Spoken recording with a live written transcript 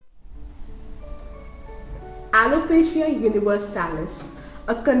alopecia universalis,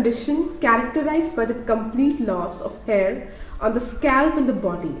 a condition characterized by the complete loss of hair on the scalp and the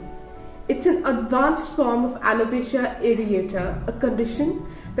body. It's an advanced form of alopecia areata, a condition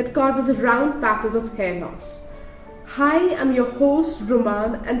that causes round patches of hair loss. Hi, I'm your host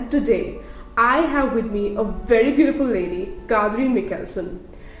Roman, and today I have with me a very beautiful lady, Kadri Mikkelsen.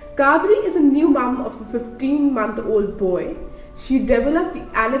 Kadri is a new mom of a 15-month-old boy. She developed the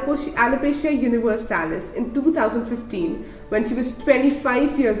alopecia universalis in 2015 when she was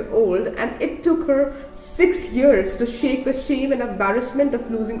 25 years old, and it took her 6 years to shake the shame and embarrassment of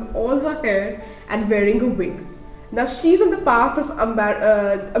losing all her hair and wearing a wig. Now she's on the path of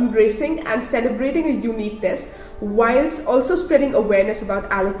embracing and celebrating her uniqueness whilst also spreading awareness about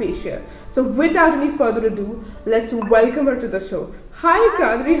alopecia. So without any further ado, let's welcome her to the show. Hi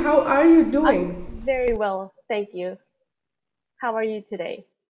Kadri, how are you I'm doing? very well, thank you. How are you today?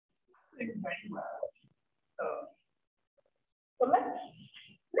 Doing very well. So, so let's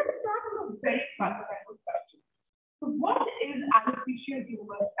start with a very fundamental question. So what is alopecia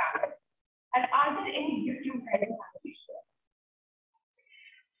universalis? And are there any different kinds of alopecia?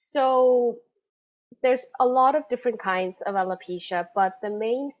 So, there's a lot of different kinds of alopecia, but the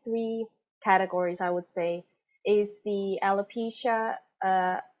main three categories I would say is the alopecia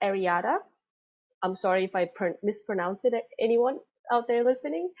areata. I'm sorry if I mispronounce it, anyone out there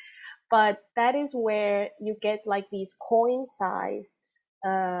listening, but that is where you get like these coin-sized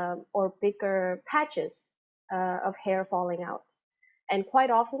or bigger patches of hair falling out. And quite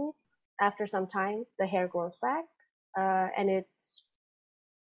often, after some time, the hair grows back, and it's,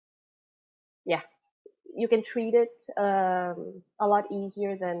 yeah, you can treat it a lot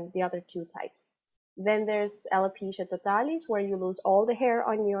easier than the other two types. Then there's alopecia totalis, where you lose all the hair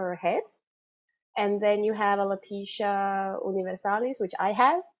on your head. And then you have alopecia universalis, which I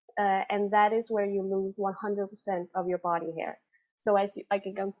have, and that is where you lose 100% of your body hair. So I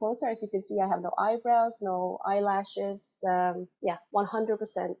can come closer. As you can see, I have no eyebrows, no eyelashes. Yeah,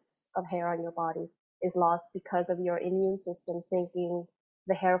 100% of hair on your body is lost because of your immune system thinking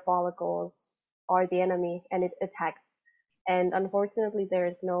the hair follicles are the enemy and it attacks. And unfortunately, there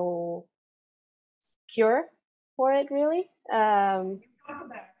is no cure for it really. Oh,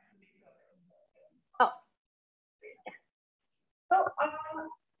 So,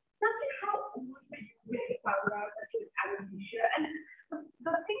 tell me how old were you when you found out that you had alopecia? And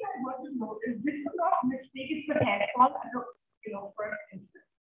the thing I want to know is this is not mistaken for hair fall as a first instance.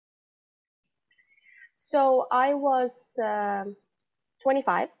 so I was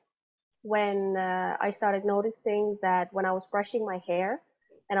 25 when I started noticing that when I was brushing my hair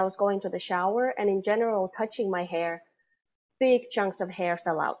and I was going to the shower and in general touching my hair, big chunks of hair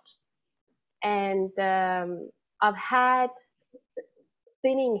fell out. And I've had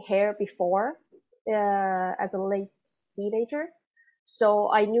thinning hair before as a late teenager,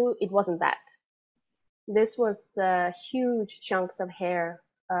 so I knew it wasn't that. This was huge chunks of hair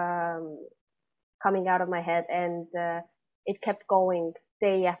coming out of my head, and it kept going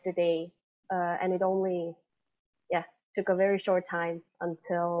day after day, and it only, yeah, took a very short time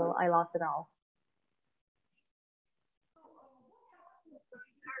until I lost it all.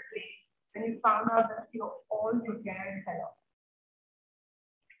 When you found out that all your hair fell off.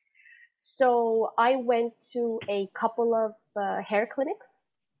 So I went to a couple of hair clinics,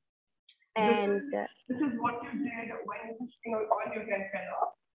 This and is this is what you did when all your hair fell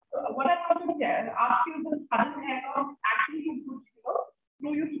off. So what I want to tell, after the sudden hair loss, actually you could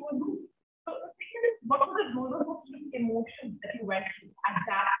throw you through a loop. So the thing is, what was the roller coaster of emotions that you went through at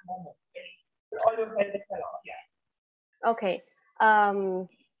that moment when all your hair fell off? Yeah. okay. Um,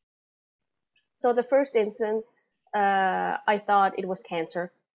 so the first instance, I thought it was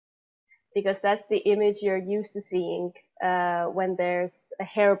cancer because that's the image you're used to seeing when there's a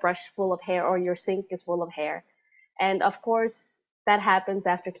hairbrush full of hair or your sink is full of hair. And of course, that happens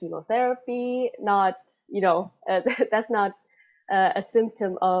after chemotherapy, not, that's not a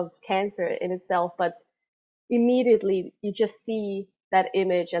symptom of cancer in itself, but immediately you just see that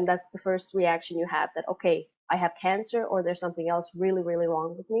image and that's the first reaction you have that, okay, I have cancer or there's something else really, really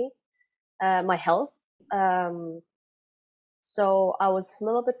wrong with me, my health. Um, so I was a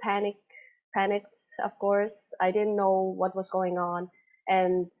little bit panicked, of course. I didn't know what was going on.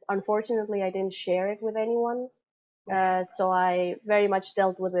 And unfortunately, I didn't share it with anyone. So I very much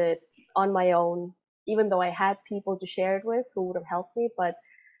dealt with it on my own, even though I had people to share it with who would have helped me. But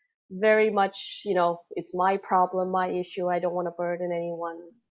very much, it's my problem, my issue. I don't want to burden anyone.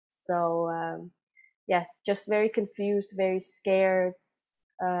 So, yeah, just very confused, very scared,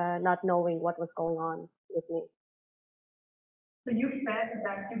 not knowing what was going on with me. So you said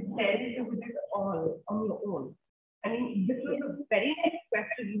that you dealt with it all on your own.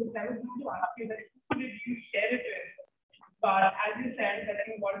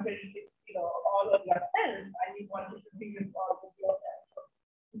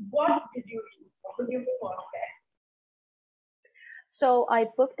 what did you do? What was your first step? So I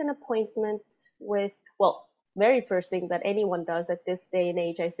booked an appointment with, well, very first thing that anyone does at this day and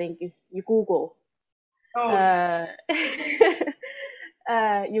age, I think, is you Google. Oh,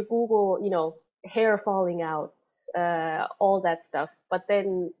 Uh, you Google, hair falling out, all that stuff. But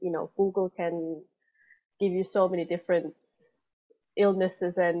then, Google can give you so many different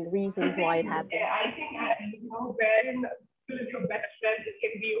illnesses and reasons why it happens. yeah, I think, wherein to your best friend, it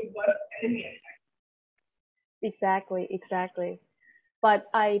can be your worst enemy. Exactly. But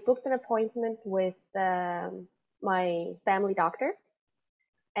I booked an appointment with my family doctor,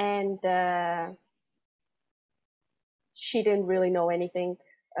 and she didn't really know anything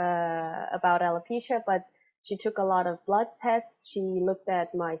about alopecia, but she took a lot of blood tests. She looked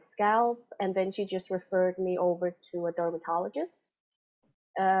at my scalp, and then she just referred me over to a dermatologist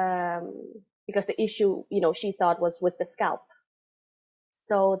because the issue, she thought was with the scalp.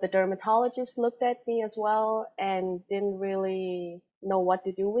 So the dermatologist looked at me as well and didn't really know what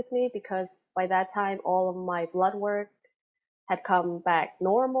to do with me because by that time all of my blood work had come back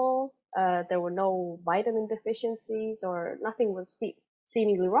normal. There were no vitamin deficiencies or nothing was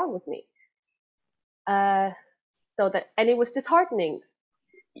seemingly wrong with me. And it was disheartening.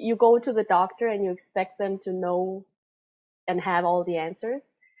 You go to the doctor and you expect them to know and have all the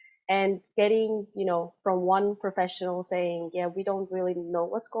answers, and getting, from one professional saying, yeah, we don't really know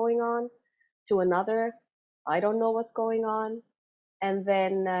what's going on, to another, I don't know what's going on. And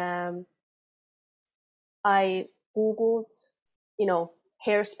then I Googled,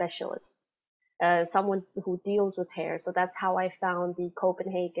 hair specialists, someone who deals with hair. So that's how I found the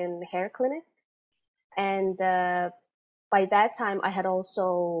Copenhagen Hair Clinic. And by that time, I had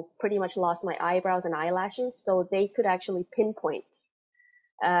also pretty much lost my eyebrows and eyelashes, so they could actually pinpoint,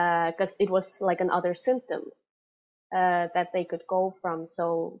 because it was like another symptom that they could go from.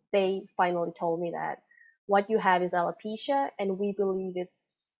 So they finally told me that what you have is alopecia, and we believe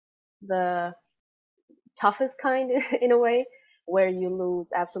it's the toughest kind in a way, where you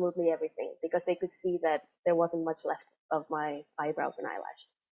lose absolutely everything, because they could see that there wasn't much left of my eyebrows and eyelashes.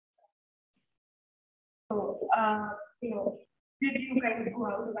 So, did you kind of go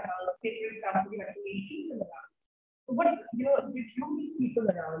out of the house? Did you come to have to meet people around? What, did you meet people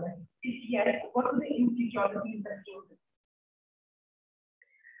around? And if yes, what were the insecurities that you?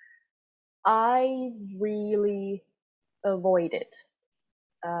 I really avoided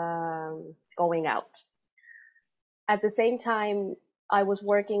going out. At the same time, I was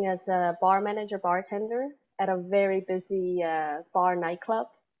working as a bar manager, bartender at a very busy bar nightclub.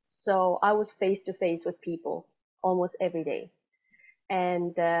 So I was face to face with people almost every day,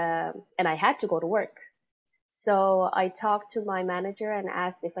 and I had to go to work. So I talked to my manager and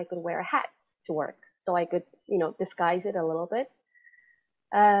asked if I could wear a hat to work, so I could, disguise it a little bit.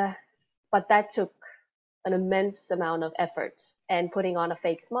 But that took an immense amount of effort, and putting on a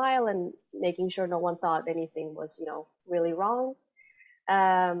fake smile and making sure no one thought anything was, really wrong.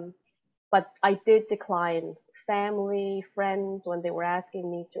 But I did decline family, friends when they were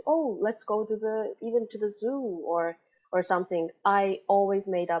asking me to, oh, let's go to even to the zoo or something. I always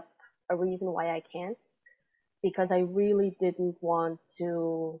made up a reason why I can't, because I really didn't want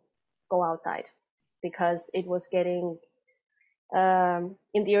to go outside, because it was getting,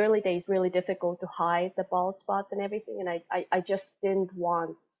 in the early days, really difficult to hide the bald spots and everything. And I just didn't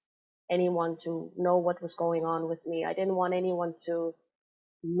want anyone to know what was going on with me. I didn't want anyone to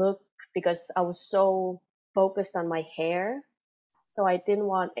look, because I was so focused on my hair. So I didn't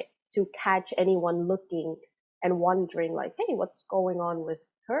want to catch anyone looking and wondering like, hey, what's going on with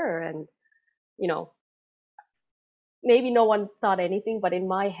her? And, maybe no one thought anything, but in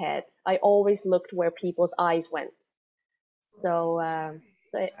my head, I always looked where people's eyes went. So,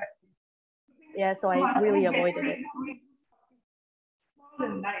 so I really avoided it.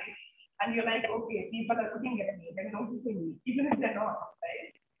 And you're like, okay, people are looking at me, they're noticing me, even if they're not,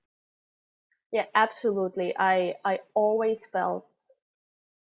 right? Yeah, absolutely. I always felt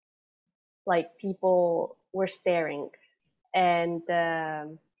like people were staring, and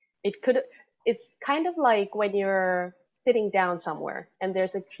it's kind of like when you're sitting down somewhere and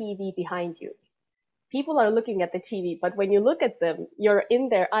there's a TV behind you. People are looking at the TV, but when you look at them, you're in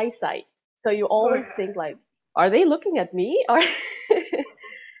their eyesight. So you always think like, are they looking at me? Or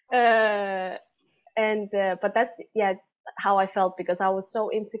but that's how I felt, because I was so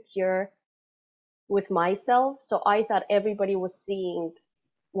insecure with myself. So I thought everybody was seeing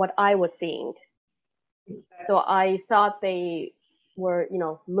what I was seeing. So I thought they were,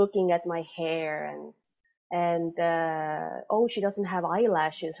 looking at my hair and oh, she doesn't have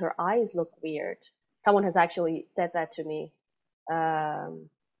eyelashes. Her eyes look weird. Someone has actually said that to me.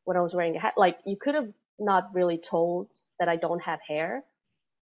 when I was wearing a hat. Like you could have not really told that I don't have hair,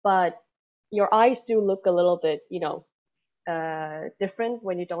 but your eyes do look a little bit, different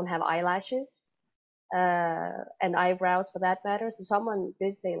when you don't have eyelashes and eyebrows for that matter. So someone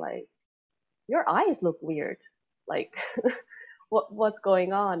did say like, your eyes look weird. Like, what's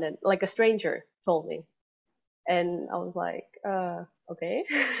going on? And like a stranger told me, and I was like, okay.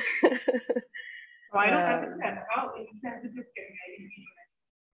 So I don't um, understand how insensitive can really be.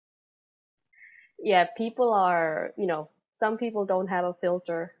 yeah, people are, some people don't have a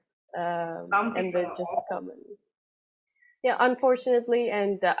filter, Some and people they are just awful. come and, yeah, unfortunately,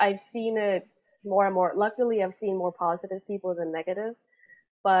 and I've seen it more and more. Luckily, I've seen more positive people than negative,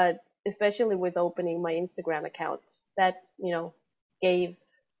 but especially with opening my Instagram account, that, gave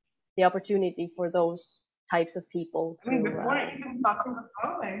the opportunity for those types of people I mean, to, before even talking to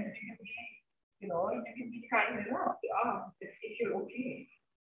comments, you can be, you can be kind enough to ask if you're okay.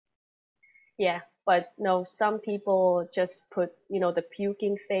 yeah, but no, some people just put, the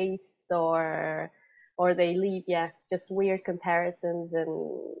puking face, or they leave, yeah, just weird comparisons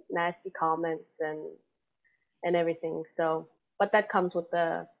and nasty comments and everything. So, but that comes with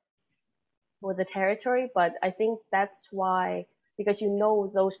the territory. But I think that's why, because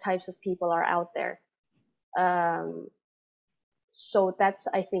those types of people are out there. Um, so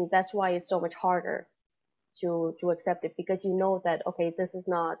I think that's why it's so much harder to accept it, because you know that, okay, this is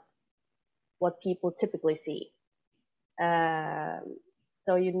not what people typically see. Um,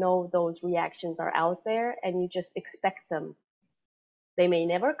 so those reactions are out there, and you just expect them. They may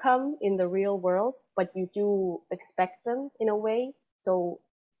never come in the real world, but you do expect them in a way. So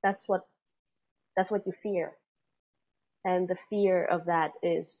that's what you fear, and the fear of that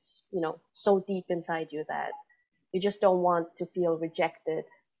is, so deep inside you that you just don't want to feel rejected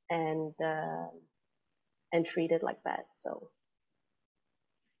and treated like that. So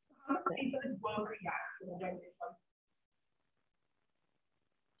How do yeah. people work react when they come?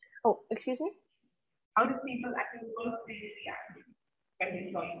 Oh, excuse me. How do people actually work react when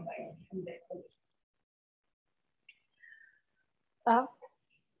they join like in their coach? Uh,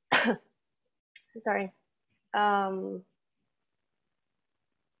 sorry. Um,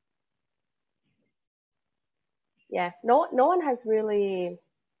 yeah. No one has really.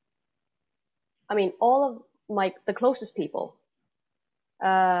 I mean, all of the closest people,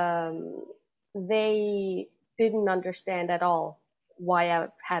 um, they didn't understand at all why I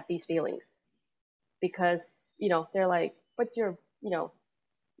had these feelings, because they're like, but you're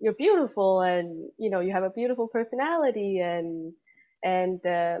beautiful, and you have a beautiful personality, and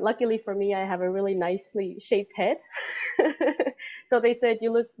luckily for me, I have a really nicely shaped head. So they said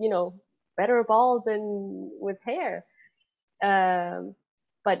you look better bald than with hair. um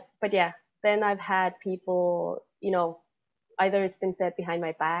but yeah, then I've had people, either it's been said behind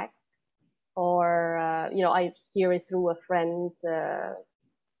my back, or I hear it through a friend,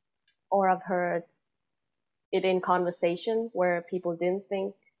 or I've heard it in conversation where people didn't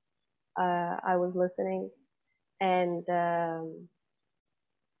think I was listening. And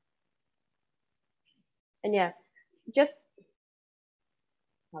yeah, just,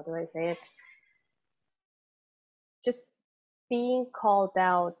 how do I say it? Just being called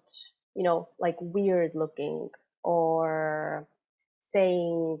out, like weird looking, or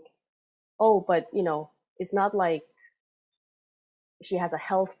saying, oh, but it's not like she has a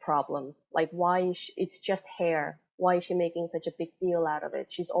health problem. Like, why it's just hair. Why is she making such a big deal out of it?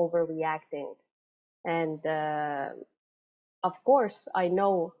 She's overreacting. And of course, I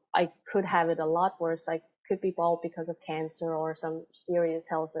know I could have it a lot worse. I could be bald because of cancer or some serious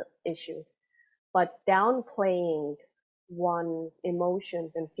health issue. But downplaying one's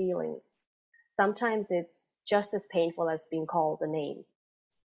emotions and feelings, sometimes it's just as painful as being called a name.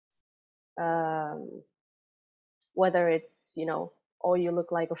 Um, whether it's, oh, you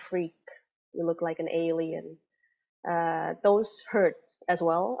look like a freak, you look like an alien. Those hurt as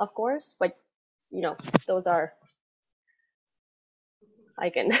well, of course, but those are, I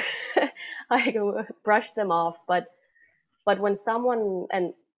can I can brush them off. But when someone,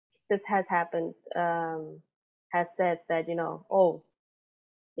 and this has happened, has said that, oh,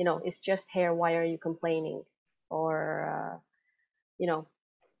 it's just hair, why are you complaining? Or you know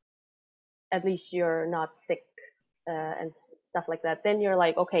at least you're not sick, and stuff like that. Then you're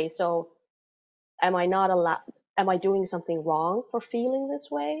like, okay, so am I not allowed? Am I doing something wrong for feeling this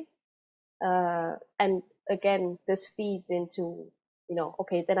way? And again, this feeds into,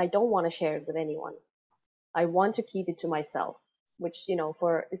 okay, then I don't want to share it with anyone. I want to keep it to myself, which,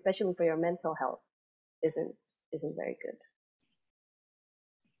 for especially for your mental health, isn't very good.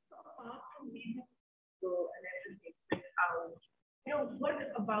 So apart from being so and everything, like how What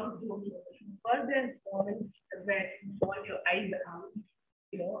about those moments? Were there moments when you saw your eyes out, and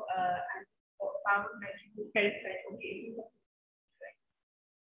found that you felt like, okay,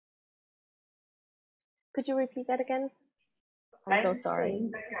 Could you repeat that again? I'm I'm so sorry.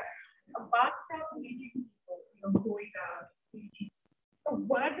 saying that, yeah, apart from meeting people, going out, so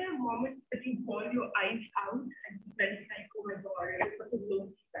were there moments that you called your eyes out and you felt like, oh my God, it was a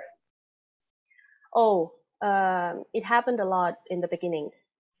lonely time? Oh, it happened a lot in the beginning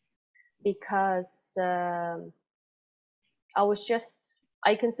because I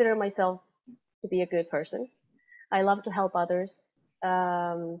consider myself to be a good person. I love to help others.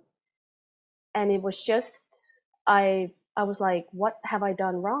 Um, and it was just, I was like, what have I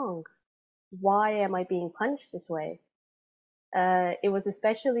done wrong? Why am I being punished this way? It was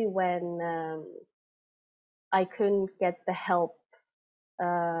especially when I couldn't get the help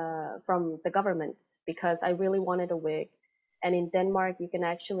from the government because I really wanted a wig. And in Denmark, you can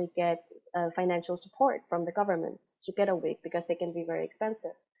actually get financial support from the government to get a wig because they can be very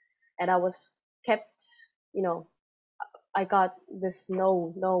expensive. And I was kept, you know, I got this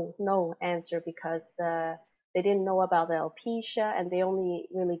no, no, no answer because they didn't know about the alopecia and they only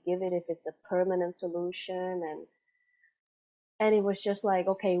really give it if it's a permanent solution. And it was just like,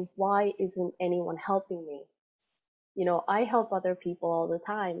 okay, why isn't anyone helping me? I help other people all the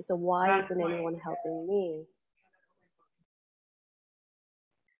time, so why That's isn't why. anyone helping me?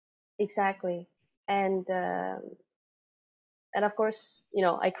 Exactly. And and of course,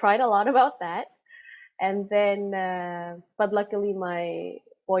 I cried a lot about that. And then, but luckily, my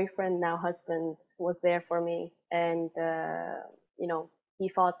boyfriend, now husband, was there for me, and you know, he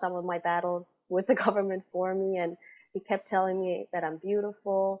fought some of my battles with the government for me, and he kept telling me that I'm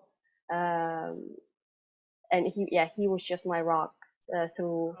beautiful. Um, and he was just my rock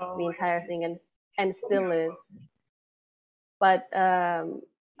through Oh, the I entire see. thing, and So still is. But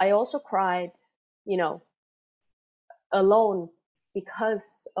I also cried, you know, alone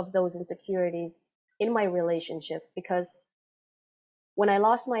because of those insecurities in my relationship. Because when I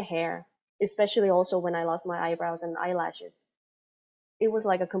lost my hair, especially also when I lost my eyebrows and eyelashes, it was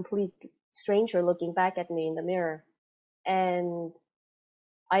like a complete stranger looking back at me in the mirror. And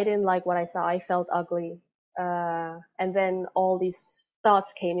I didn't like what I saw. I felt ugly. And then all these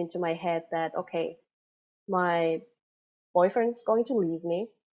thoughts came into my head that, okay, my boyfriend's going to leave me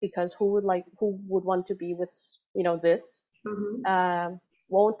because who would want to be with, this? mm-hmm. Um,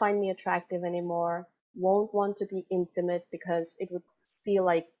 won't find me attractive anymore. Won't want to be intimate because it would feel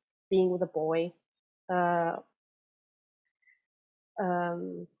like being with a boy. Uh,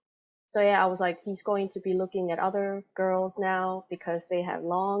 um, so yeah, I was like, he's going to be looking at other girls now because they have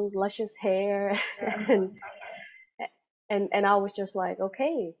long, luscious hair, Yeah. and and I was just like,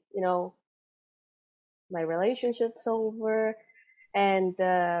 okay, my relationship's over, and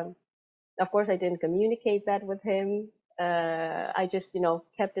of course I didn't communicate that with him. I just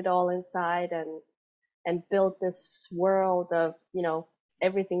kept it all inside and built this world of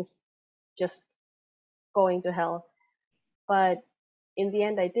everything's just going to hell. But in the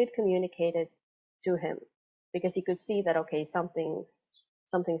end, I did communicate it to him because he could see that okay, something's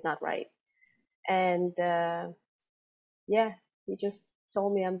not right. And yeah, he just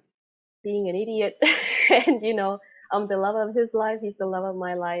told me I'm being an idiot, and I'm the love of his life. He's the love of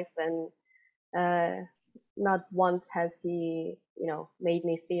my life, and uh, not once has he made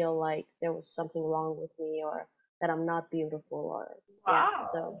me feel like there was something wrong with me or that I'm not beautiful or yeah.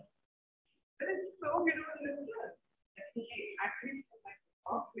 So Wow. That is so beautiful to listen. He actually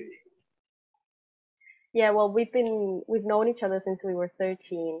talk with you. yeah, well, we've known each other since we were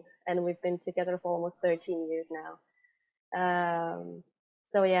 13, and we've been together for almost 13 years now.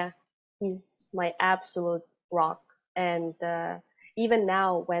 So yeah, he's my absolute rock. And even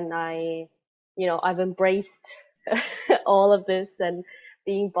now, when I've embraced all of this and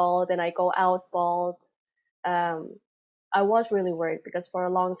being bald, and I go out bald, um, I was really worried because for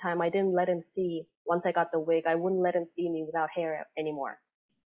a long time I didn't let him see. Once I got the wig, I wouldn't let him see me without hair anymore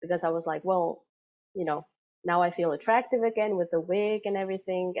because I was like, well, you know, now I feel attractive again with the wig and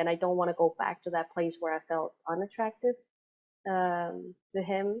everything, and I don't want to go back to that place where I felt unattractive to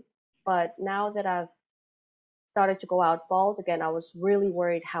him. But now that I've started to go out bald again, I was really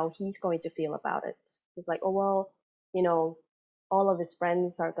worried how he's going to feel about it. He's like, oh well, you know, all of his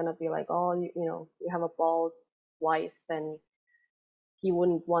friends are gonna be like, oh, you have a bald wife, and he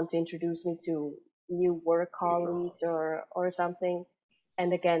wouldn't want to introduce me to new work colleagues or something.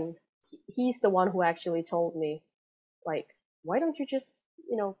 And again, he's the one who actually told me, like, why don't you just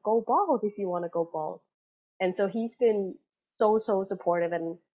go bald if you want to go bald? And so he's been so supportive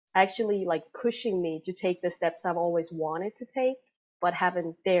and actually like pushing me to take the steps I've always wanted to take. but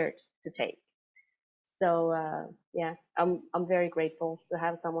haven't dared to take. So yeah, I'm very grateful to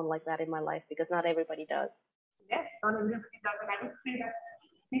have someone like that in my life because not everybody does. Yes, not everybody does, and I would say that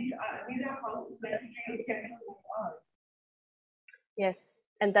these are houses where people can go on. Yes,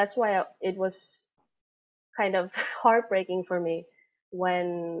 and that's why it was kind of heartbreaking for me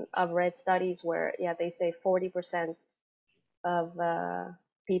when I've read studies where, yeah, they say 40% of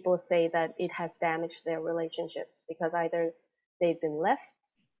people say that it has damaged their relationships because either they've been left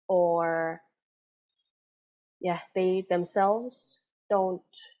or, yeah, they themselves don't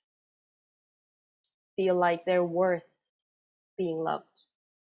feel like they're worth being loved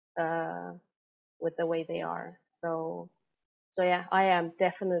uh, with the way they are. So yeah, I am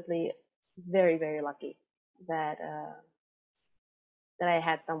definitely very, very lucky that that I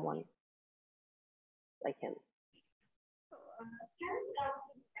had someone like him.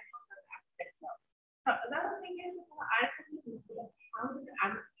 Another thing is, I think how did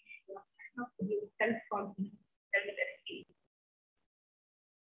anesthesia self-confidence self-esteem?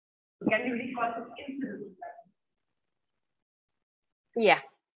 Can you recall some incidents? Yeah.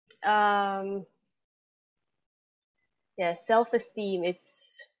 Yeah, self-esteem,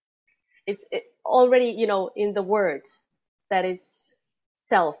 it's already, in the word that it's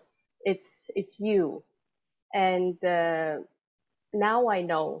self, it's you. And now I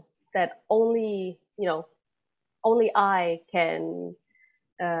know that only I can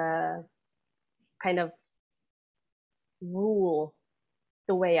kind of rule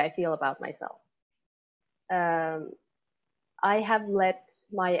the way I feel about myself. Um, I have let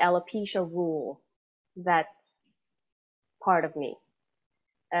my alopecia rule that part of me,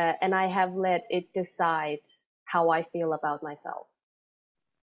 and I have let it decide how I feel about myself.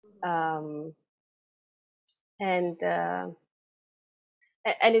 Um, and and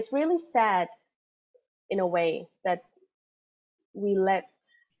it's really sad in a way that we let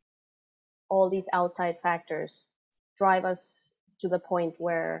all these outside factors drive us to the point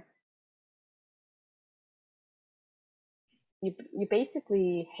where you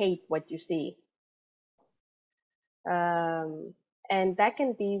basically hate what you see. And that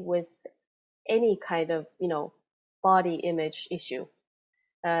can be with any kind of, body image issue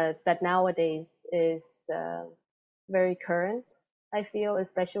that nowadays is very current, I feel,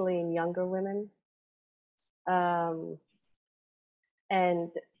 especially in younger women. Um,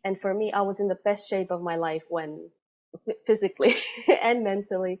 and and for me, I was in the best shape of my life when physically and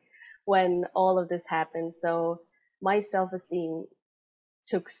mentally when all of this happened. So my self-esteem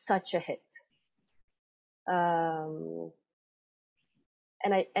took such a hit. Um,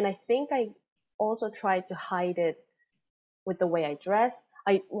 and I think I also tried to hide it with the way I dressed.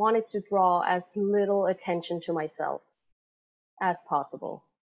 I wanted to draw as little attention to myself as possible.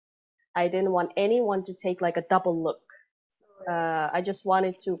 I didn't want anyone to take like a double look. I just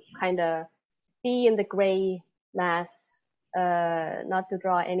wanted to kind of be in the gray mass, not to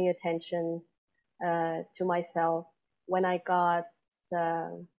draw any attention to myself. When I got uh,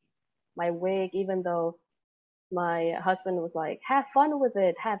 my wig, even though my husband was like, have fun with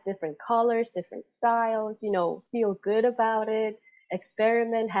it, have different colors, different styles, feel good about it,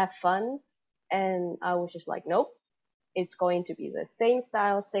 experiment, have fun. And I was just like, nope, it's going to be the same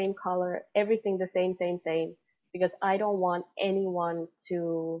style, same color, everything the same, same, same, because I don't want anyone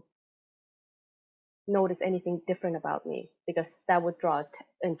to notice anything different about me because that would draw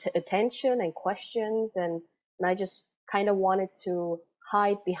attention and questions. And I just kind of wanted to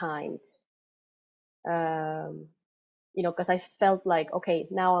hide behind, um, because I felt like, okay,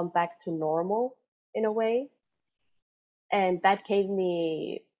 now I'm back to normal in a way. And that gave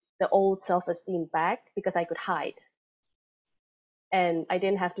me the old self-esteem back because I could hide. And I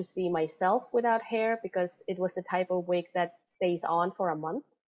didn't have to see myself without hair because it was the type of wig that stays on for a month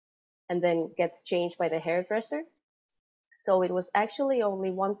and then gets changed by the hairdresser. So it was actually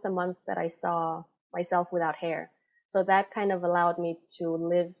only once a month that I saw myself without hair. So that kind of allowed me to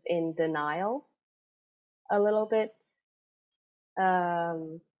live in denial a little bit.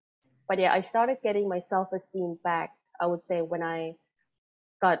 Um, but yeah, I started getting my self-esteem back, I would say, when I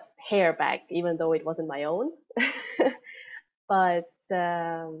got hair back, even though it wasn't my own. but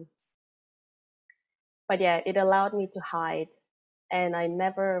um, but yeah, it allowed me to hide, and I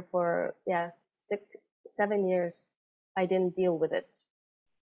never, for 7 years, I didn't deal with it.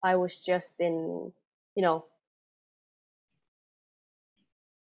 I was just you know,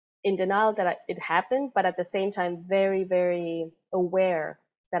 in denial that it happened, but at the same time, very, very aware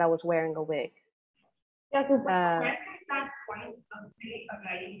that I was wearing a wig. Yeah, so when did that point of say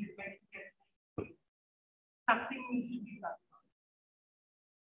arrive when something needs to be done?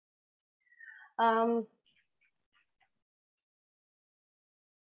 Um,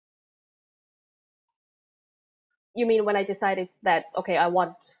 You mean when I decided that, okay, I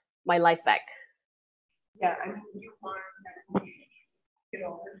want my life back? Yeah, I mean, you want that, this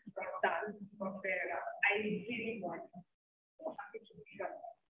is not done, this is not fair. I really want it to be done.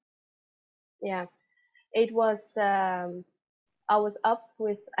 Yeah, it was. I was up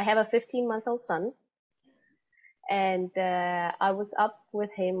with. I have a 15-month-old son, and I was up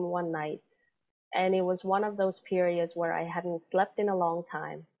with him one night, and it was one of those periods where I hadn't slept in a long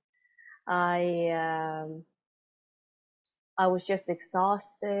time. I I was just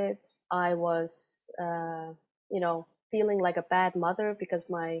exhausted. I was, feeling like a bad mother because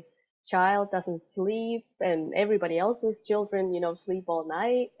my child doesn't sleep, and everybody else's children, sleep all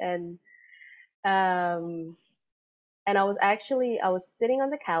night, um, and I was sitting on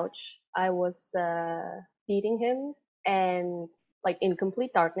the couch. I was feeding him, and like in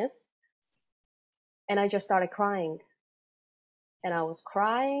complete darkness, and I just started crying, and I was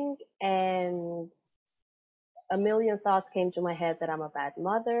crying, and a million thoughts came to my head that I'm a bad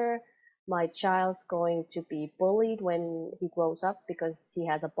mother. My child's going to be bullied when he grows up because he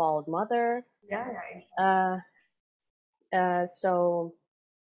has a bald mother. Yeah, yeah. Uh, so,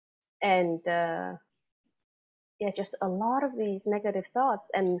 and yeah, just a lot of these negative thoughts,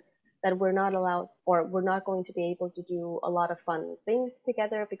 and that we're not allowed, or we're not going to be able to do a lot of fun things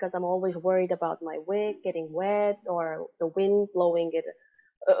together because I'm always worried about my wig getting wet or the wind blowing it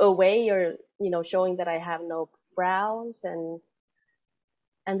away, or showing that I have no brows.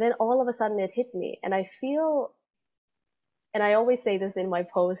 And then all of a sudden it hit me, and I feel, and I always say this in my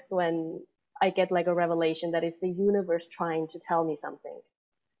post when I get like a revelation, that it's the universe trying to tell me something.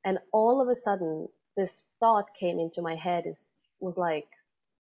 And all of a sudden this thought came into my head, was like,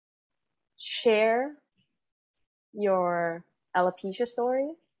 share your alopecia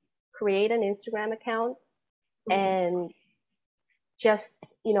story, create an Instagram account, and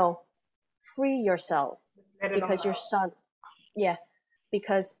just, free yourself, Let it all because your out. son, yeah,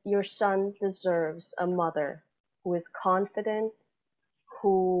 because your son deserves a mother who is confident,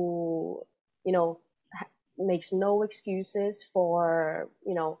 who, you know, makes no excuses for,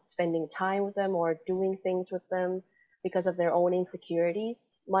 spending time with them or doing things with them because of their own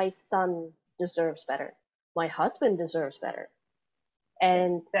insecurities. My son deserves better. My husband deserves better.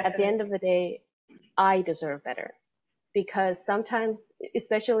 And at the end of Definitely. the day, I deserve better, because sometimes,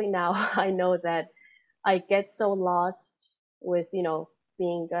 especially now, I know that I get so lost with,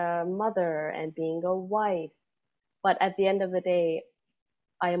 being a mother and being a wife. But at the end of the day,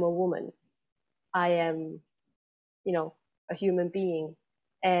 I am a woman. I am, you know, a human being,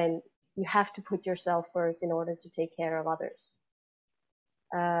 and you have to put yourself first in order to take care of others.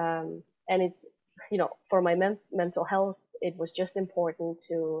 And it's, for my mental health, it was just important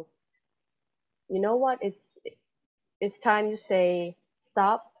to, you know what, it's time to say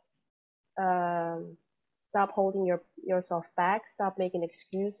stop. Um, Stop holding yourself back. Stop making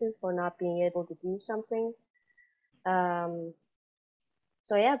excuses for not being able to do something. Um,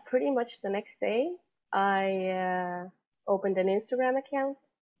 so yeah, pretty much the next day, I opened an Instagram account,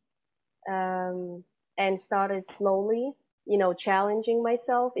 and started slowly, challenging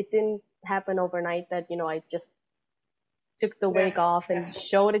myself. It didn't happen overnight that, I just took the Yeah, wig off and yeah.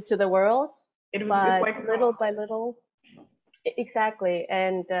 showed it to the world, It was but quite a little by process. little, exactly.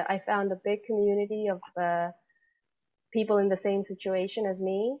 And I found a big community of people in the same situation as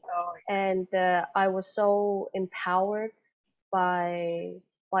me, Oh, and I was so empowered by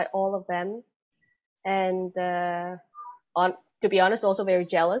all of them, and on to be honest, also very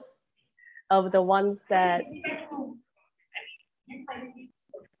jealous of the ones that.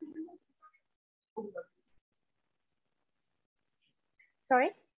 Sorry.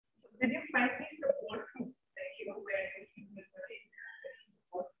 did you find me support group, like,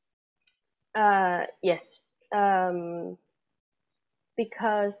 where you Yes. Um,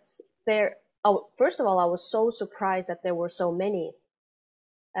 because there. Oh, first of all, I was so surprised that there were so many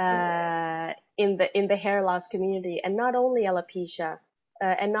in the hair loss community, and not only alopecia,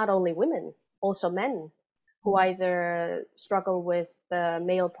 and not only women, also men who either struggle with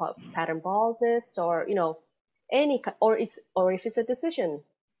male pattern baldness, or or if it's a decision,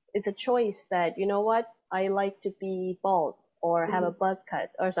 it's a choice that, what, I like to be bald or have a buzz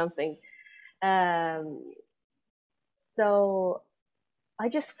cut or something. Um, so I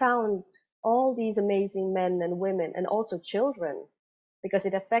just found all these amazing men and women, and also children, because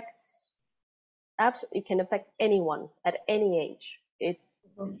it can affect anyone at any age. It's,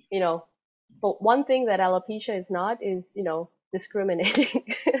 you know, but one thing that alopecia is not is, discriminating.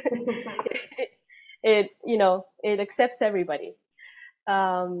 It accepts everybody.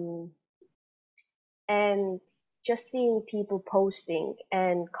 Um, and just seeing people posting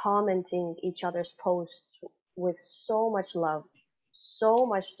and commenting each other's posts with so much love, so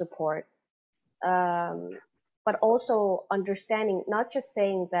much support, um, but also understanding, not just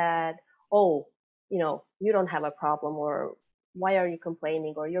saying that, oh, you don't have a problem, or why are you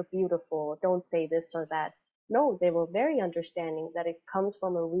complaining, or you're beautiful, don't say this or that. No, they were very understanding that it comes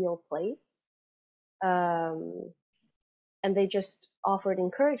from a real place. Um, and they just offered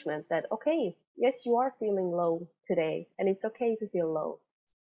encouragement that, okay, yes, you are feeling low today, and it's okay to feel low.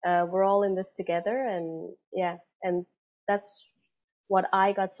 We're all in this together, and yeah, and that's what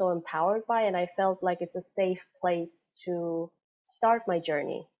I got so empowered by, and I felt like it's a safe place to start my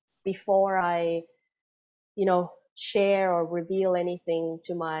journey before I, share or reveal anything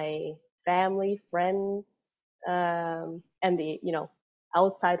to my family, friends, and the,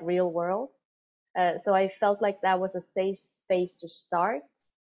 outside real world. So I felt like that was a safe space to start,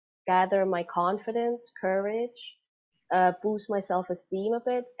 gather my confidence, courage, boost my self-esteem a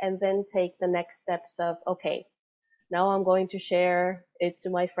bit, and then take the next steps of, okay, now I'm going to share it to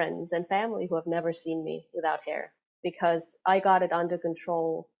my friends and family who have never seen me without hair, because I got it under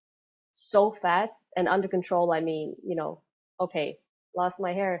control so fast. And under control, I mean, okay, lost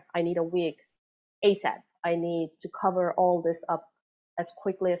my hair. I need a wig ASAP. I need to cover all this up as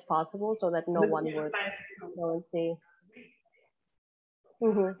quickly as possible so that no one would go and see.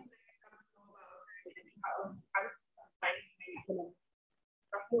 Hmm.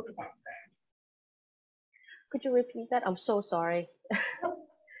 Could you repeat that? I'm so sorry.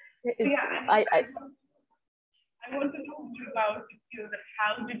 It's Yeah, I I want to know more about you. That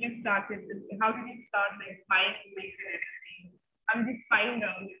how did you start it? How did you start like finding makes and everything? How did you find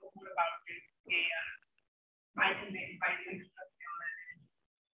out more about it? Yeah, finding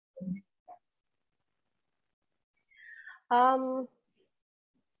um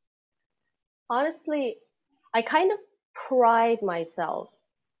honestly, I kind of pride myself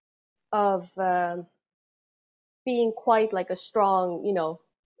of being quite like a strong,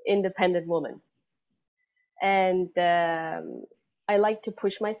 independent woman, and I like to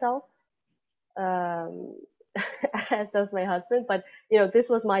push myself, um, as does my husband. But this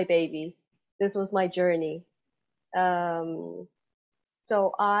was my baby, this was my journey. So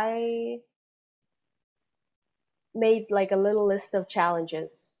I made like a little list of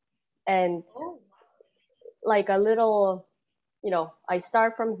challenges, and like a little, I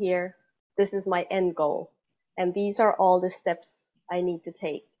start from here. This is my end goal, and these are all the steps I need to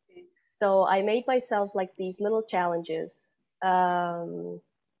take. So I made myself like these little challenges. Um,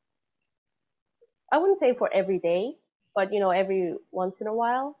 I wouldn't say for every day, but every once in a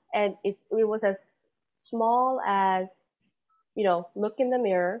while. And it was as small as, look in the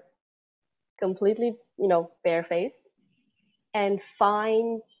mirror, completely, barefaced, and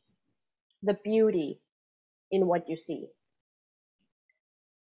find the beauty in what you see.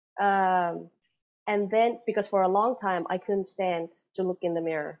 Um, and then, because for a long time I couldn't stand to look in the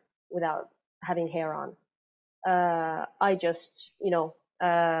mirror without having hair on, I just,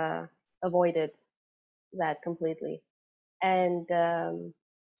 avoided that completely. And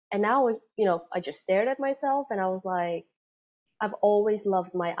now, I just stared at myself and I was like, I've always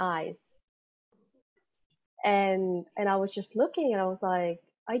loved my eyes. And I was just looking and I was like,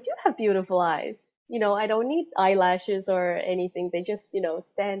 I do have beautiful eyes. I don't need eyelashes or anything. They just,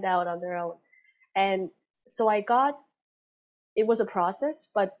 stand out on their own. And so it was a process,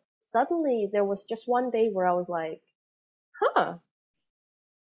 but suddenly there was just one day where I was like, huh,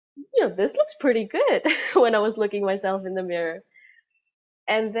 this looks pretty good when I was looking myself in the mirror.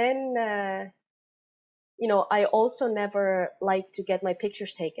 And then, I also never liked to get my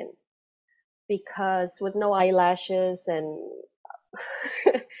pictures taken, because with no eyelashes and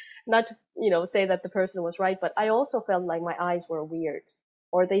not to, say that the person was right, but I also felt like my eyes were weird,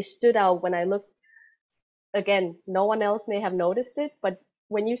 or they stood out when I looked. Again, no one else may have noticed it, but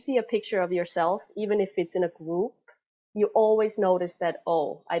when you see a picture of yourself, even if it's in a group, you always notice that,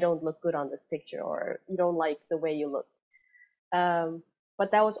 oh, I don't look good on this picture, or you don't like the way you look. Um,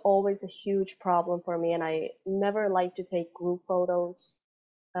 but that was always a huge problem for me, and I never liked to take group photos.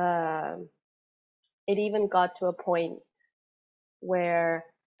 Um, it even got to a point where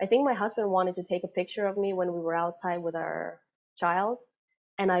I think my husband wanted to take a picture of me when we were outside with our child,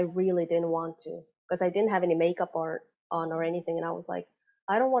 and I really didn't want to, because I didn't have any makeup on or anything, and I was like,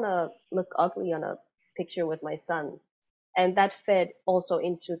 I don't want to look ugly on a picture with my son. And that fed also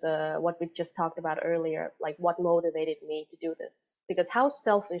into the what we just talked about earlier, like what motivated me to do this. Because how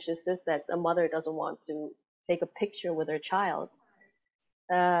selfish is this that a mother doesn't want to take a picture with her child?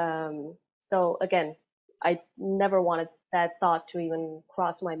 So again, I never wanted that thought to even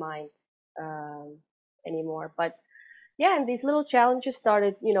cross my mind um, anymore. But yeah, and these little challenges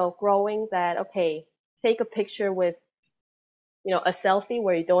started, growing. That okay, take a picture with, a selfie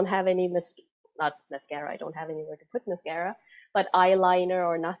where you don't have any not mascara. I don't have anywhere to put mascara, but eyeliner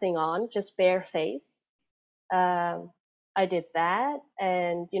or nothing on, just bare face. I did that,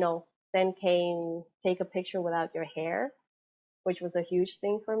 and then came take a picture without your hair, which was a huge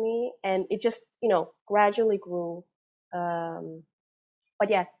thing for me, and it just gradually grew. But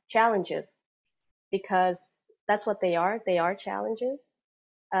yeah, challenges, because that's what they are. They are challenges,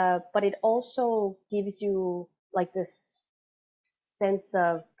 but it also gives you like this sense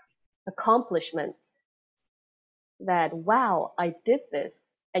of accomplishment, that wow, I did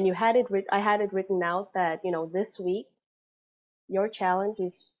this. And I had it written out that this week your challenge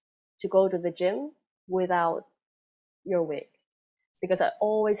is to go to the gym without your wig, because I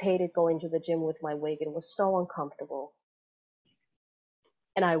always hated going to the gym with my wig. It was so uncomfortable.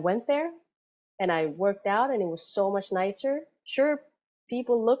 And I went there and I worked out, and it was so much nicer. Sure,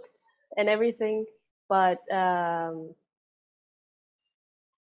 people looked and everything, but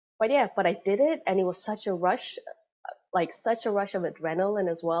yeah, but I did it, and it was such a rush, like such a rush of adrenaline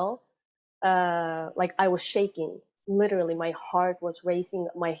as well. Like I was shaking. Literally, my heart was racing,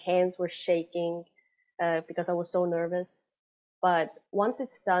 my hands were shaking, because I was so nervous. But once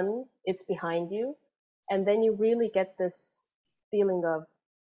it's done, it's behind you, and then you really get this feeling of,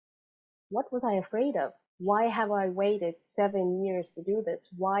 what was I afraid of? Why have I waited 7 years to do this?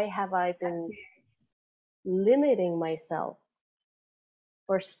 Why have I been limiting myself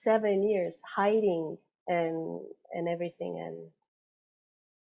for 7 years, hiding and everything? And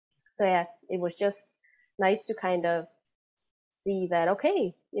so yeah, it was just nice to kind of see that,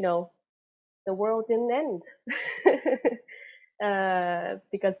 okay, the world didn't end.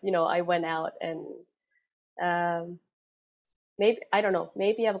 Because I went out, and maybe, I don't know,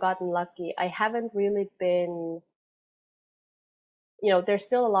 maybe I've gotten lucky. I haven't really been, there's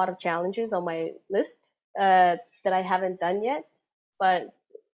still a lot of challenges on my list that I haven't done yet, but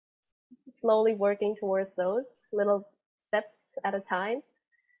slowly working towards those little steps at a time.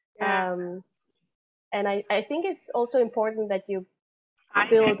 Yeah. And I think it's also important that you I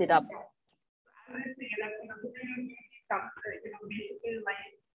build it up. I would say that comes basically like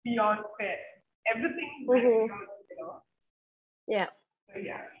beyond fair. Everything is like beyond. Yeah. So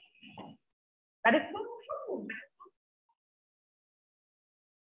yeah. That is so true.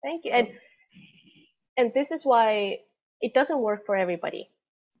 Thank you. And this is why it doesn't work for everybody.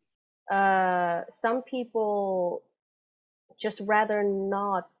 Some people just rather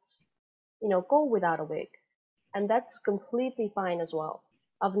not, go without a wig, and that's completely fine as well.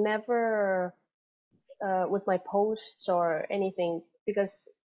 I've never, with my posts or anything, because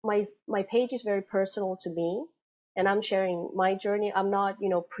my page is very personal to me, and I'm sharing my journey. I'm not,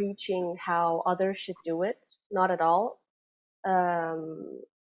 preaching how others should do it, not at all.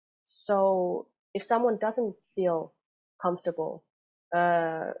 So if someone doesn't feel comfortable,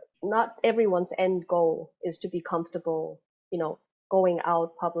 not everyone's end goal is to be comfortable, going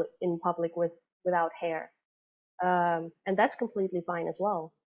out in public without hair. And that's completely fine as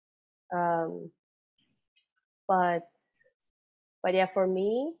well. Um, but yeah, for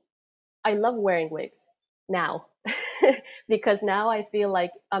me, I love wearing wigs now, because now I feel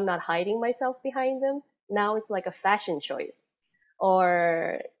like I'm not hiding myself behind them. Now it's like a fashion choice,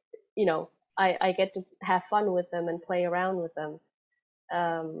 or I get to have fun with them and play around with them.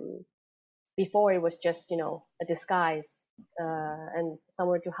 Before it was just a disguise, and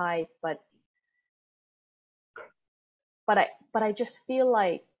somewhere to hide. But I just feel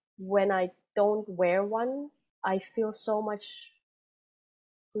like when I don't wear one, I feel so much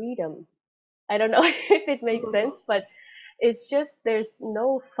freedom. I don't know if it makes sense, but it's just, there's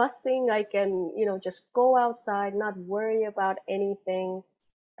no fussing. I can just go outside, not worry about anything,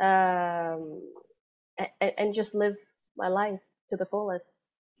 and just live my life to the fullest.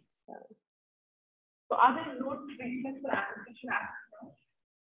 So are there no treatments for alopecia?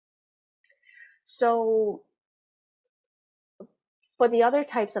 So for the other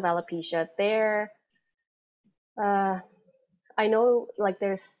types of alopecia, I know, like,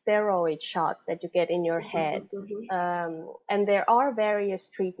 there's steroid shots that you get in your head, and there are various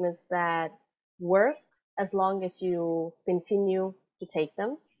treatments that work as long as you continue to take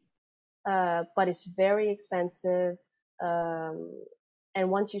them. But it's very expensive, and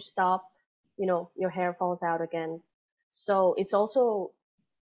once you stop, your hair falls out again. So it's also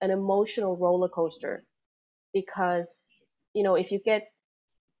an emotional roller coaster, because if you get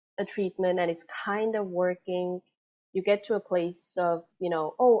a treatment and it's kind of working, you get to a place of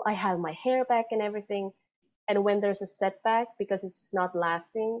oh, I have my hair back and everything, and when there's a setback because it's not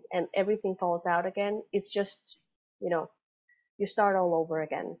lasting and everything falls out again, it's just you start all over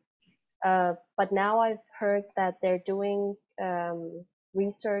again. But now I've heard that they're doing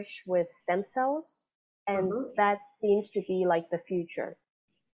research with stem cells, and that seems to be like the future.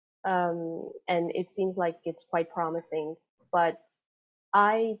 And it seems like it's quite promising. But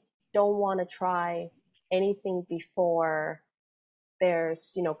I don't want to try anything before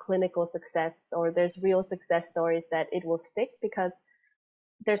there's, clinical success or there's real success stories that it will stick, because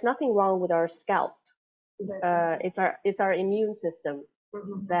there's nothing wrong with our scalp. It's our immune system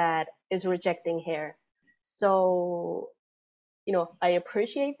that is rejecting hair. So, I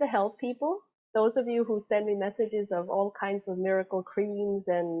appreciate the health people. Those of you who send me messages of all kinds of miracle creams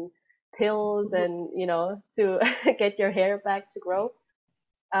and pills and, to get your hair back to grow.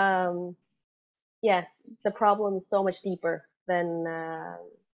 Yeah, the problem is so much deeper than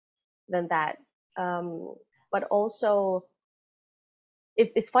that. But also,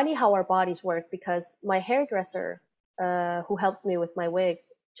 it's funny how our bodies work, because my hairdresser, who helps me with my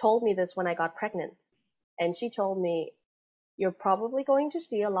wigs, told me this when I got pregnant. And she told me, you're probably going to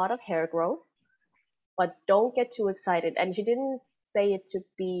see a lot of hair growth, but don't get too excited. And she didn't say it to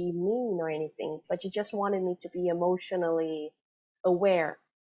be mean or anything, but she just wanted me to be emotionally aware,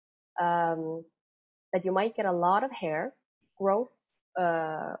 that you might get a lot of hair growth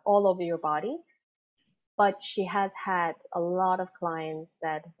all over your body. But she has had a lot of clients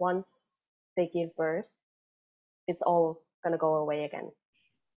that once they give birth, it's all going to go away again.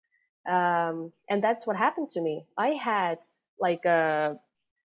 And that's what happened to me. I had like I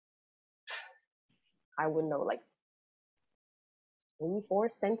wouldn't know, like 3-4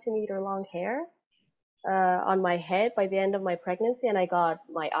 centimeter long hair on my head by the end of my pregnancy, and I got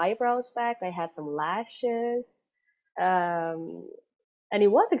my eyebrows back. I had some lashes, and it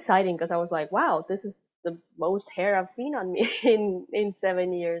was exciting because I was like, wow, this is the most hair I've seen on me in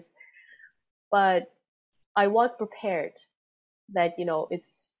 7 years. But I was prepared that,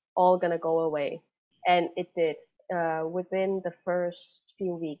 it's all gonna go away, and it did within the first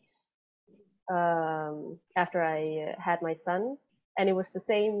few weeks after I had my son. And it was the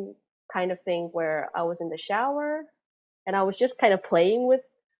same kind of thing where I was in the shower and I was just kind of playing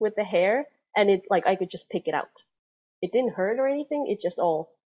with the hair, and it, like, I could just pick it out. It didn't hurt or anything. It just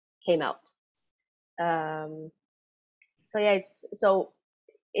all came out. So yeah, so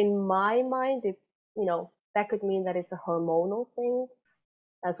in my mind, it, that could mean that it's a hormonal thing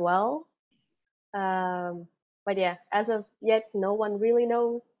as well. But yeah, as of yet, no one really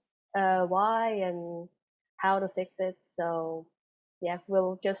knows why and how to fix it. So yeah,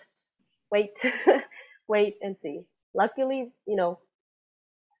 we'll just wait, wait and see. Luckily,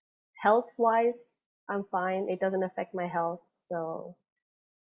 health wise, I'm fine. It doesn't affect my health, so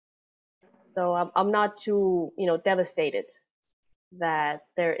I'm not too, devastated that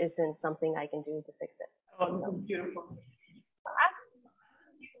there isn't something I can do to fix it. Oh, this is beautiful.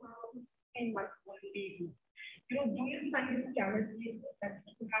 In my quality, do you find it challenging that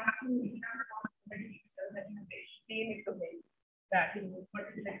you have to that you explain it the way that what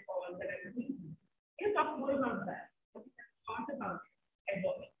is like all that everything? Can you talk more about that? Talk about it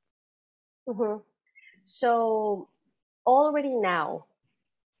ever. Mm-hmm. So already now,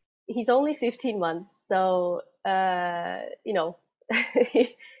 he's only 15 months, so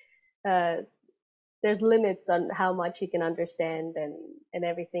there's limits on how much he can understand and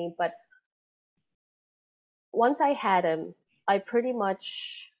everything. But once I had him, I pretty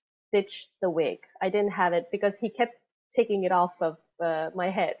much ditched the wig. I didn't have it because he kept taking it off of my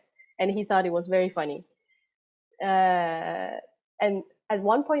head, and he thought it was very funny. And at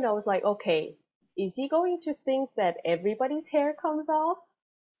one point I was like, okay, is he going to think that everybody's hair comes off?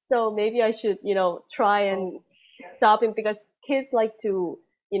 So maybe I should, try and stop him, because kids like to,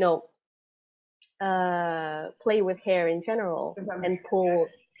 play with hair in general and pull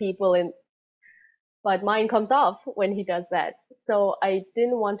people in. But mine comes off when he does that. So I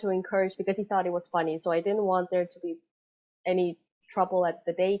didn't want to encourage, because he thought it was funny. So I didn't want there to be any trouble at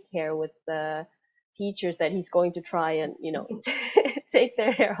the daycare with the teachers that he's going to try and, take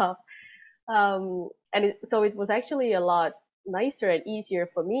their hair off. So it was actually a lot nicer and easier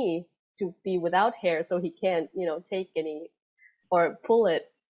for me to be without hair, so he can't, take any or pull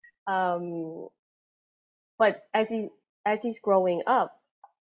it. But as he's growing up,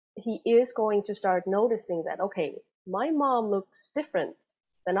 he is going to start noticing that, okay, my mom looks different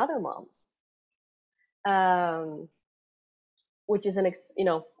than other moms, which is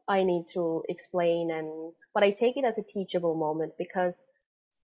I need to explain, but I take it as a teachable moment, because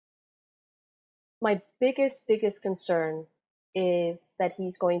my biggest concern is that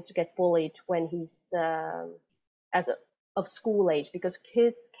he's going to get bullied when he's of school age, because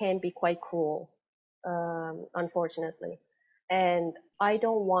kids can be quite cruel, unfortunately. And I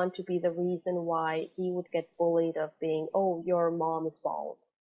don't want to be the reason why he would get bullied of being, oh, your mom is bald.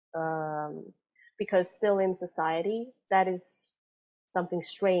 Um, because still in society, that is something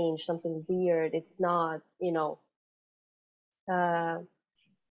strange, something weird. It's not, uh,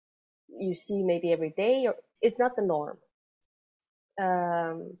 you see maybe every day, or it's not the norm.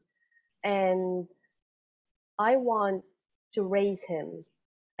 Um, and I want to raise him,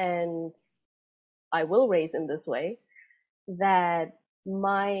 and I will raise him this way, that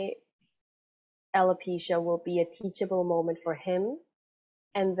my alopecia will be a teachable moment for him,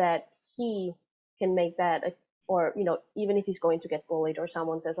 and that he can make that or even if he's going to get bullied or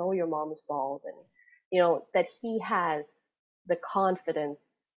someone says, oh, your mom is bald, and that he has the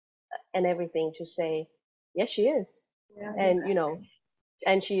confidence and everything to say, yes, she is. Yeah, And exactly.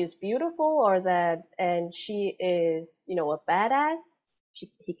 and she is beautiful, or that, and she is a badass.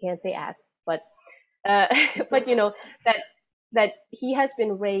 He can't say ass, but uh, but that he has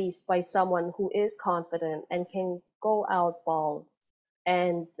been raised by someone who is confident and can go out bald.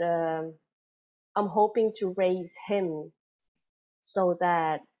 And I'm hoping to raise him so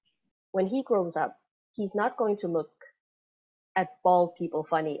that when he grows up, he's not going to look at bald people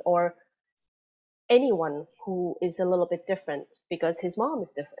funny, or anyone who is a little bit different, because his mom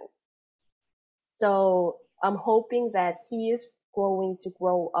is different. So I'm hoping that he is going to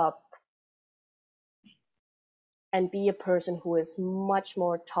grow up and be a person who is much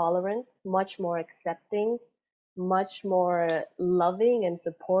more tolerant, much more accepting, much more loving and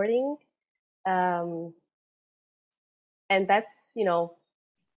supporting. Um, and that's,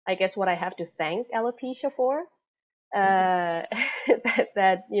 I guess what I have to thank alopecia for. That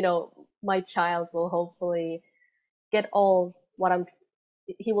my child will hopefully get all what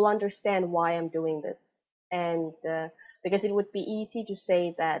he will understand why I'm doing this. And because it would be easy to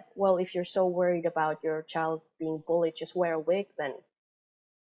say that, well, if you're so worried about your child being bullied, just wear a wig then.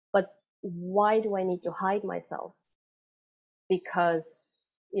 But why do I need to hide myself? Because,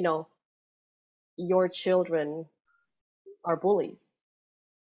 your children are bullies.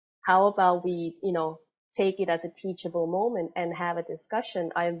 How about we, take it as a teachable moment and have a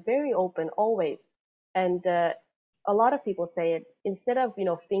discussion? I am very open always. And a lot of people say it, instead of,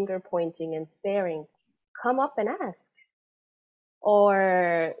 finger pointing and staring, come up and ask.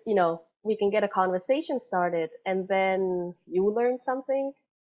 Or, we can get a conversation started, and then you learn something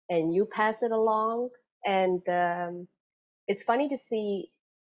and you pass it along. And it's funny to see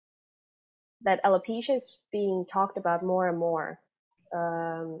that alopecia is being talked about more and more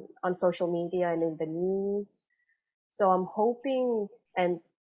on social media and in the news. So I'm hoping, and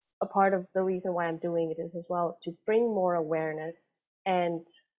a part of the reason why I'm doing it is as well to bring more awareness and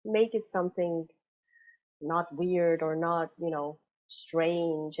make it something not weird or not,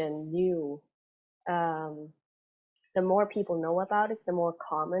 strange and new. Um, the more people know about it, the more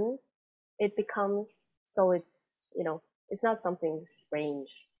common it becomes. So it's not something strange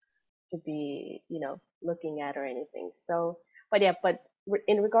to be, looking at or anything. So, but yeah, but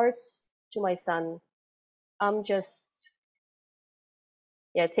in regards to my son, I'm just,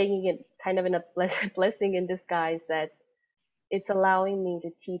 yeah, taking it kind of in a blessing in disguise, that it's allowing me to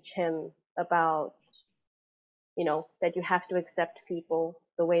teach him about, that you have to accept people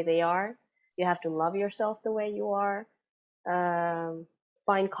the way they are. You have to love yourself the way you are. Um,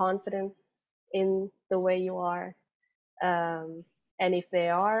 find confidence in the way you are. Um, and if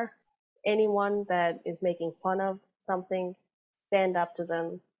there are anyone that is making fun of something, stand up to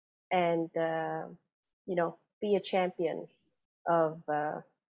them and, be a champion of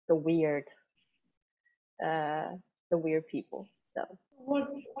the weird, uh, the weird people. So What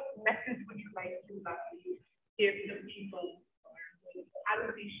message would you like to give the people with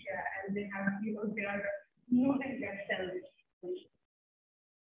alopecia and they have, they are losing their self?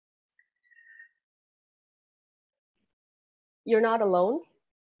 you're not alone.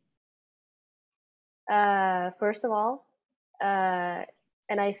 First of all,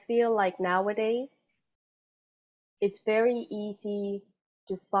 and I feel like nowadays it's very easy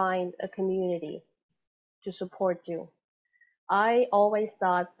to find a community to support you. I always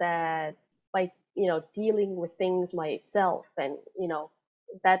thought that by, dealing with things myself, and,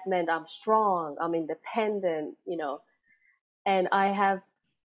 that meant I'm strong, I'm independent, and I have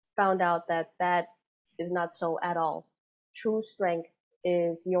found out that that is not so at all. True strength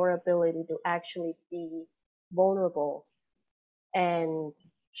is your ability to actually be vulnerable and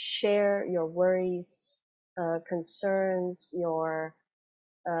share your worries, concerns, your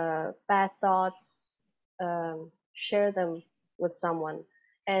bad thoughts, share them with someone.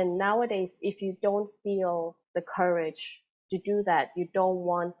 And nowadays, if you don't feel the courage to do that, you don't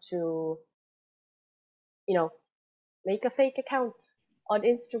want to, you know, make a fake account on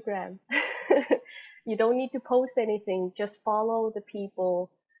Instagram. You don't need to post anything. Just follow the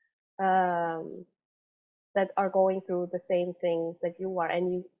people that are going through the same things that you are,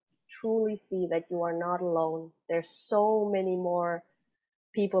 and you truly see that you are not alone. There's so many more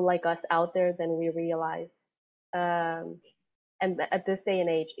people like us out there than we realize. And at this day and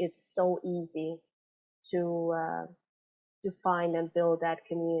age, it's so easy to find and build that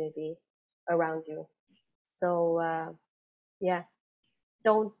community around you. So yeah,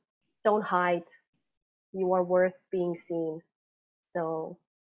 don't don't hide. You are worth being seen. So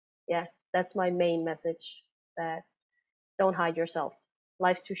yeah, that's my main message. That don't hide yourself.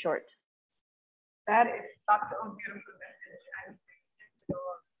 Life's too short. That is such a beautiful message. And so,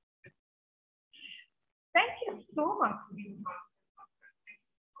 thank you so much for being on.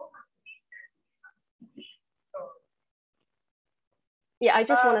 Yeah, I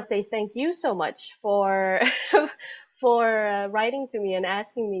just want to say thank you so much for for writing to me and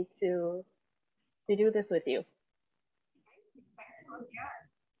asking me to do this with you.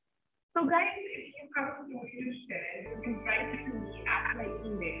 So guys, if you have a story to share, you can write it to me at my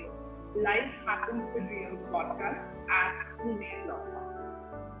email,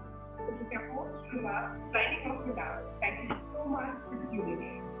 lifehappenswithrealpodcast@gmail.com. This is your host, Shiva, signing off with us. Thank you so much for tuning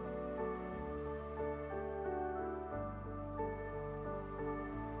in.